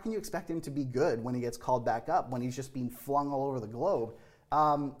how can you expect him to be good when he gets called back up, when he's just being flung all over the globe?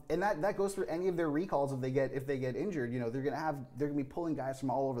 And that goes for any of their recalls if they get injured. They're gonna be pulling guys from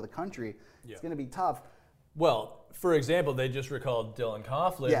all over the country. Yeah. It's gonna be tough. Well, for example, they just recalled Dylan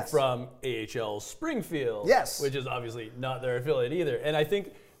Coughlin from AHL Springfield, which is obviously not their affiliate either. And I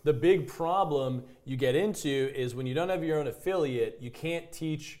think the big problem you get into is when you don't have your own affiliate, you can't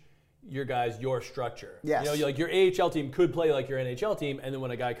teach your guys your structure. Yes. Your AHL team could play like your NHL team, and then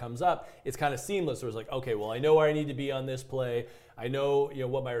when a guy comes up, it's kind of seamless. So it's like, okay, well, I know where I need to be on this play. I know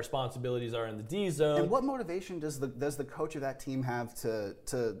what my responsibilities are in the D zone. And what motivation does the coach of that team have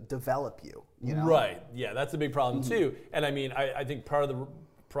to develop you? Right. Yeah, that's a big problem too. And I mean, I think part of the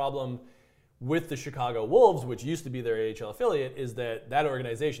problem with the Chicago Wolves, which used to be their AHL affiliate, is that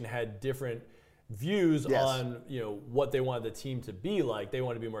organization had different views on what they wanted the team to be like. They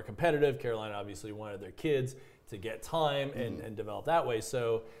wanted to be more competitive. Carolina obviously wanted their kids to get time and develop that way.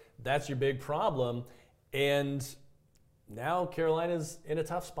 So that's your big problem. And now Carolina's in a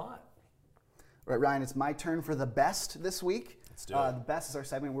tough spot. Right, Ryan, it's my turn for the best this week. Let's do it. The best is our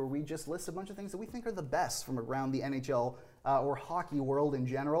segment where we just list a bunch of things that we think are the best from around the NHL or hockey world in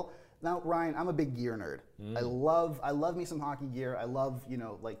general. Now, Ryan, I'm a big gear nerd. I love me some hockey gear. I love,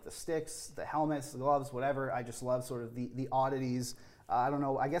 like the sticks, the helmets, the gloves, whatever. I just love sort of the oddities. I don't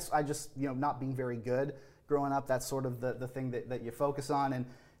know. I guess I just, not being very good growing up, that's sort of the thing that you focus on. And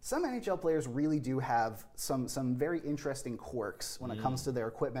some NHL players really do have some very interesting quirks when it comes to their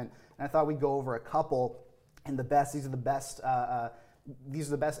equipment. And I thought we'd go over a couple. And these are the best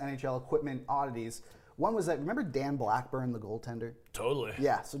NHL equipment oddities. One was that, remember Dan Blackburn, the goaltender? Totally.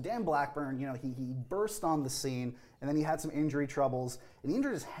 Yeah, so Dan Blackburn, he burst on the scene, and then he had some injury troubles, and he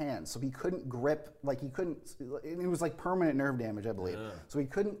injured his hand, so he couldn't grip, it was like permanent nerve damage, I believe. Yeah. So he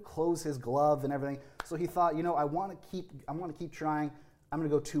couldn't close his glove and everything. So he thought, I want to keep trying. I'm going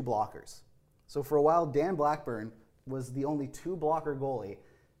to go 2 blockers. So for a while, Dan Blackburn was the only 2-blocker goalie.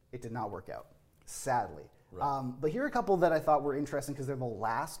 It did not work out, sadly. Right. But here are a couple that I thought were interesting because they're the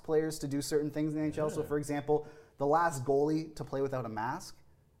last players to do certain things in the NHL. Yeah. So, for example, the last goalie to play without a mask,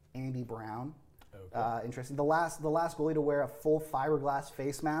 Andy Brown. Okay. Interesting. The last goalie to wear a full fiberglass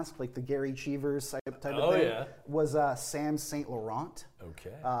face mask, like the Gary Cheevers type of thing, was Sam St. Laurent.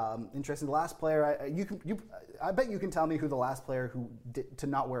 Okay. Interesting. The last player, I bet you can tell me who the last player who did to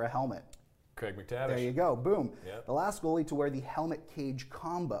not wear a helmet. Craig McTavish. There you go. Boom. Yep. The last goalie to wear the helmet cage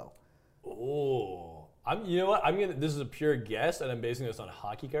combo. Oh. This is a pure guess, and I'm basing this on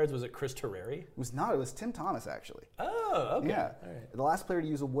hockey cards. Was it Chris Terreri? It was not. It was Tim Thomas, actually. Oh, okay. Yeah. All right. The last player to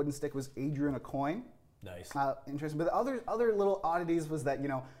use a wooden stick was Adrian Aucoin. Nice. Interesting. But the other little oddities was that,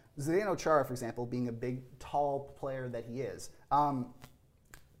 Zdeno Chara, for example, being a big, tall player that he is,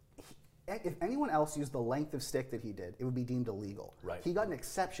 if anyone else used the length of stick that he did, it would be deemed illegal. Right. He got an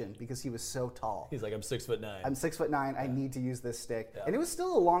exception because he was so tall. He's like, I'm 6'9". I'm 6'9". Yeah. I need to use this stick, and it was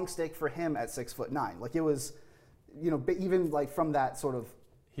still a long stick for him at 6'9". Like it was, even like from that sort of.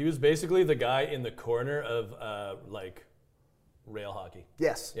 He was basically the guy in the corner of rail hockey.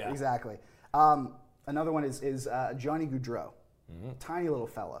 Yes. Yeah. Exactly. Another one is Johnny Gaudreau, tiny little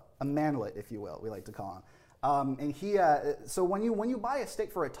fella, a manlet, if you will, we like to call him. And he, so when you buy a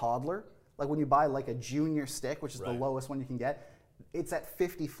stick for a toddler, like when you buy like a junior stick, which is the lowest one you can get, it's at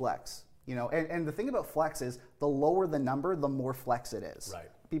 50 flex. And the thing about flex is the lower the number, the more flex it is. Right.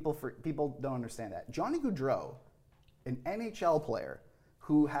 People don't understand that. Johnny Gaudreau, an NHL player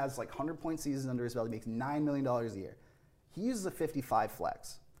who has like 100-point seasons under his belt, he makes $9 million a year. He uses a 55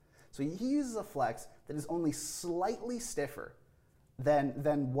 flex. So he uses a flex that is only slightly stiffer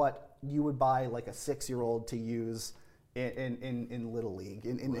than what you would buy like a 6-year-old to use in Little League,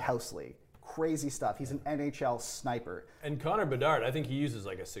 in the house league. Crazy stuff. He's an NHL sniper. And Connor Bedard, I think he uses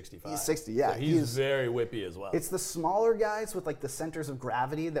like a 65. He's 60, yeah. So he's very whippy as well. It's the smaller guys with like the centers of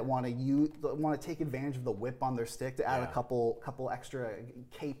gravity that want to take advantage of the whip on their stick to add a couple extra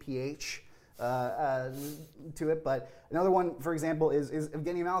kph to it. But another one, for example, is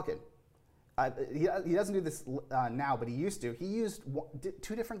Evgeny Malkin. He doesn't do this now, but he used to. He used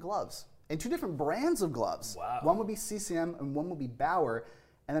 2 different gloves and 2 different brands of gloves. Wow. One would be CCM and one would be Bauer.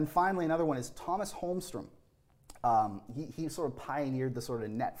 And then finally, another one is Thomas Holmstrom. He sort of pioneered the sort of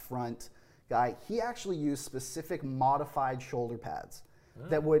net front guy. He actually used specific modified shoulder pads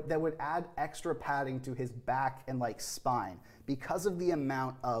that would add extra padding to his back and like spine because of the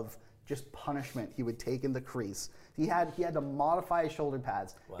amount of just punishment he would take in the crease. He had to modify his shoulder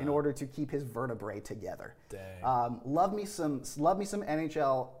pads in order to keep his vertebrae together. Dang. Love me some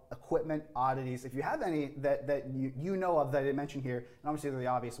NHL equipment oddities. If you have any that you know of that I mentioned here, and obviously they're the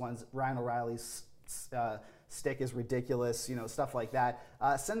obvious ones. Ryan O'Reilly's stick is ridiculous, stuff like that.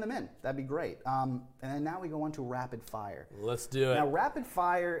 Send them in. That'd be great. And then now we go on to rapid fire. Let's do it. Now, rapid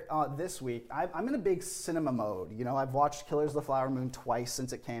fire this week, I'm in a big cinema mode. I've watched Killers of the Flower Moon twice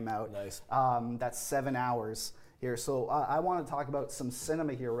since it came out. Nice. That's 7 hours here. So I want to talk about some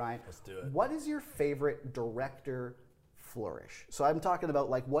cinema here, Ryan. Let's do it. What is your favorite director flourish? So I'm talking about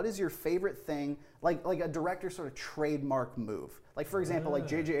like what is your favorite thing, like a director sort of trademark move. Like for example, like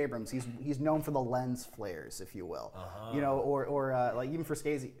J.J. Abrams, he's known for the lens flares, if you will. Or like even for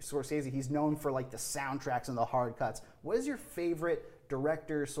Scorsese, he's known for like the soundtracks and the hard cuts. What is your favorite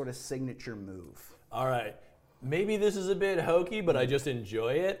director sort of signature move? All right. Maybe this is a bit hokey, but I just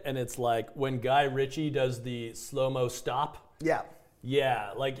enjoy it. And it's like when Guy Ritchie does the slow-mo stop. Yeah.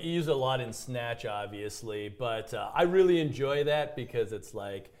 Yeah, like he used a lot in Snatch, obviously, but I really enjoy that because it's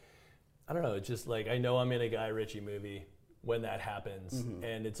like, I don't know, it's just like I know I'm in a Guy Ritchie movie when that happens,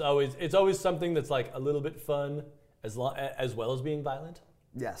 and it's always something that's like a little bit fun as well as being violent.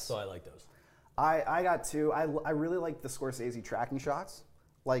 Yes. So I like those. I got 2. I really like the Scorsese tracking shots.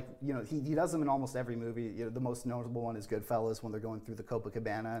 Like, he does them in almost every movie. The most notable one is Goodfellas when they're going through the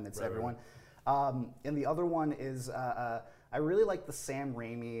Copacabana and it's everyone. Right. And the other one is I really like the Sam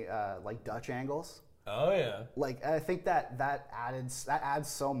Raimi like Dutch angles. Oh yeah. Like I think that adds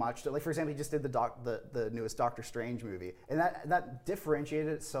so much to, like, for example, he just did the newest Doctor Strange movie, and that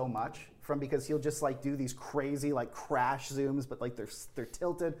differentiated it so much from, because he'll just like do these crazy like crash zooms, but like they're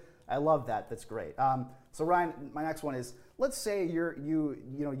tilted. I love that. That's great. So Ryan, my next one is, let's say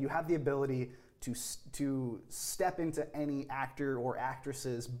you have the ability to step into any actor or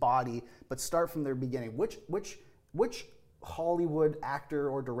actress's body, but start from their beginning. Which Hollywood actor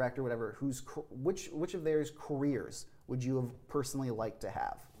or director, whatever, which of theirs careers would you have personally liked to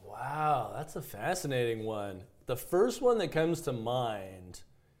have? Wow, that's a fascinating one. The first one that comes to mind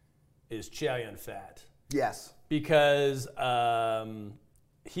is Chow Yun-fat. Yes. Because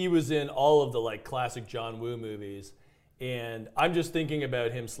he was in all of the like classic John Woo movies, and I'm just thinking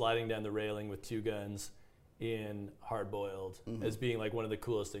about him sliding down the railing with two guns in Hard Boiled as being like one of the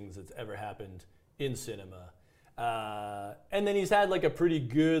coolest things that's ever happened in cinema. And then he's had like a pretty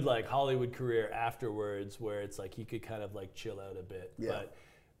good like Hollywood career afterwards, where it's like he could kind of like chill out a bit. Yeah. But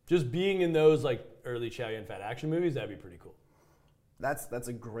just being in those like early Chow Yun-fat action movies, that'd be pretty cool. That's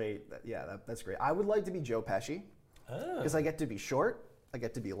a great, that's great. I would like to be Joe Pesci, because I get to be short, I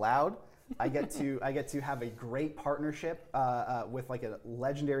get to be loud, I get to have a great partnership with like a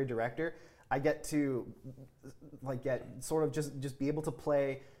legendary director. I get to like get sort of just be able to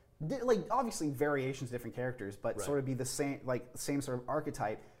play, like, obviously variations, different characters, but sort of be the same sort of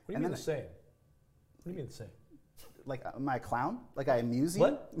archetype. What do you mean the same? What do you mean the same? Like, am I a clown? Like I amuse you?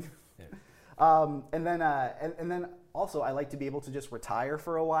 What? And then also I like to be able to just retire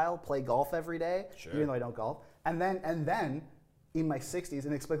for a while, play golf every day, even though I don't golf, and then in my 60s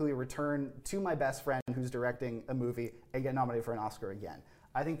inexplicably return to my best friend who's directing a movie and get nominated for an Oscar again.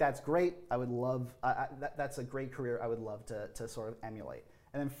 I think that's great. I would love that's a great career I would love to sort of emulate.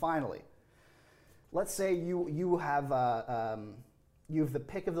 And then finally, let's say you have the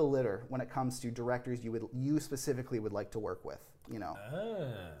pick of the litter when it comes to directors you specifically would like to work with. You know,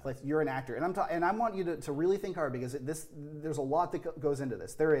 like you're an actor, and I want you to really think hard, because there's a lot that goes into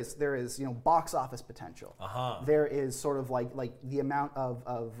this. There is box office potential. There is sort of like the amount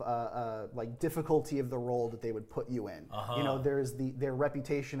of like difficulty of the role that they would put you in. There's their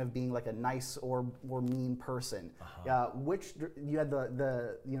reputation of being like a nice or mean person. Which you had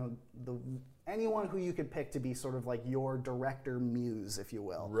the anyone who you could pick to be sort of like your director muse, if you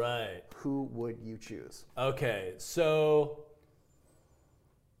will. Right. Who would you choose? Okay, so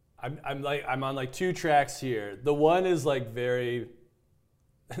I'm on like two tracks here. The one is like very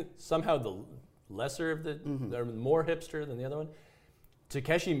somehow the lesser of the, they're more hipster than the other one.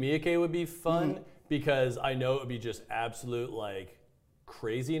 Takeshi Miike would be fun because I know it would be just absolute like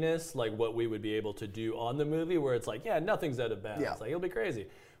craziness, like what we would be able to do on the movie, where it's like, yeah, nothing's out of bounds. Like, it'll be crazy.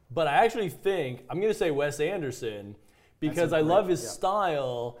 But I actually think I'm going to say Wes Anderson, because I love his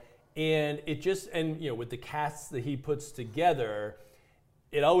style, and it just, and with the casts that he puts together,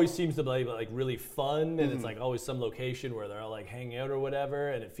 it always seems to be like really fun, and it's like always some location where they're all like hanging out or whatever,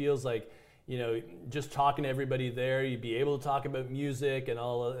 and it feels like, just talking to everybody there, you'd be able to talk about music and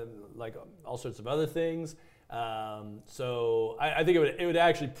all sorts of other things. So I think it would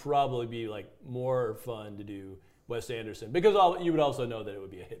actually probably be like more fun to do Wes Anderson, because you would also know that it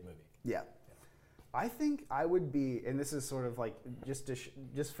would be a hit movie. Yeah. I think I would be, and this is sort of like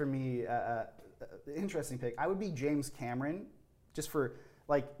just for me, interesting pick. I would be James Cameron, just for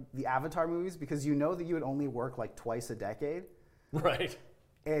like the Avatar movies, because you know that you would only work like twice a decade. Right.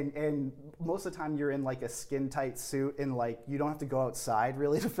 And most of the time you're in like a skin tight suit, and like you don't have to go outside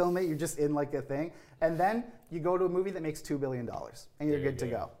really to film it. You're just in like a thing, and then you go to a movie that makes $2 billion, and you're good to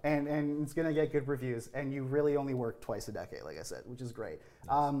go, and it's gonna get good reviews, and you really only work twice a decade, like I said, which is great. Nice.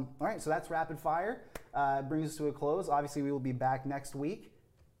 All right, so that's rapid fire. Brings us to a close. Obviously, we will be back next week.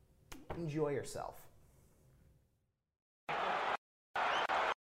 Enjoy yourself.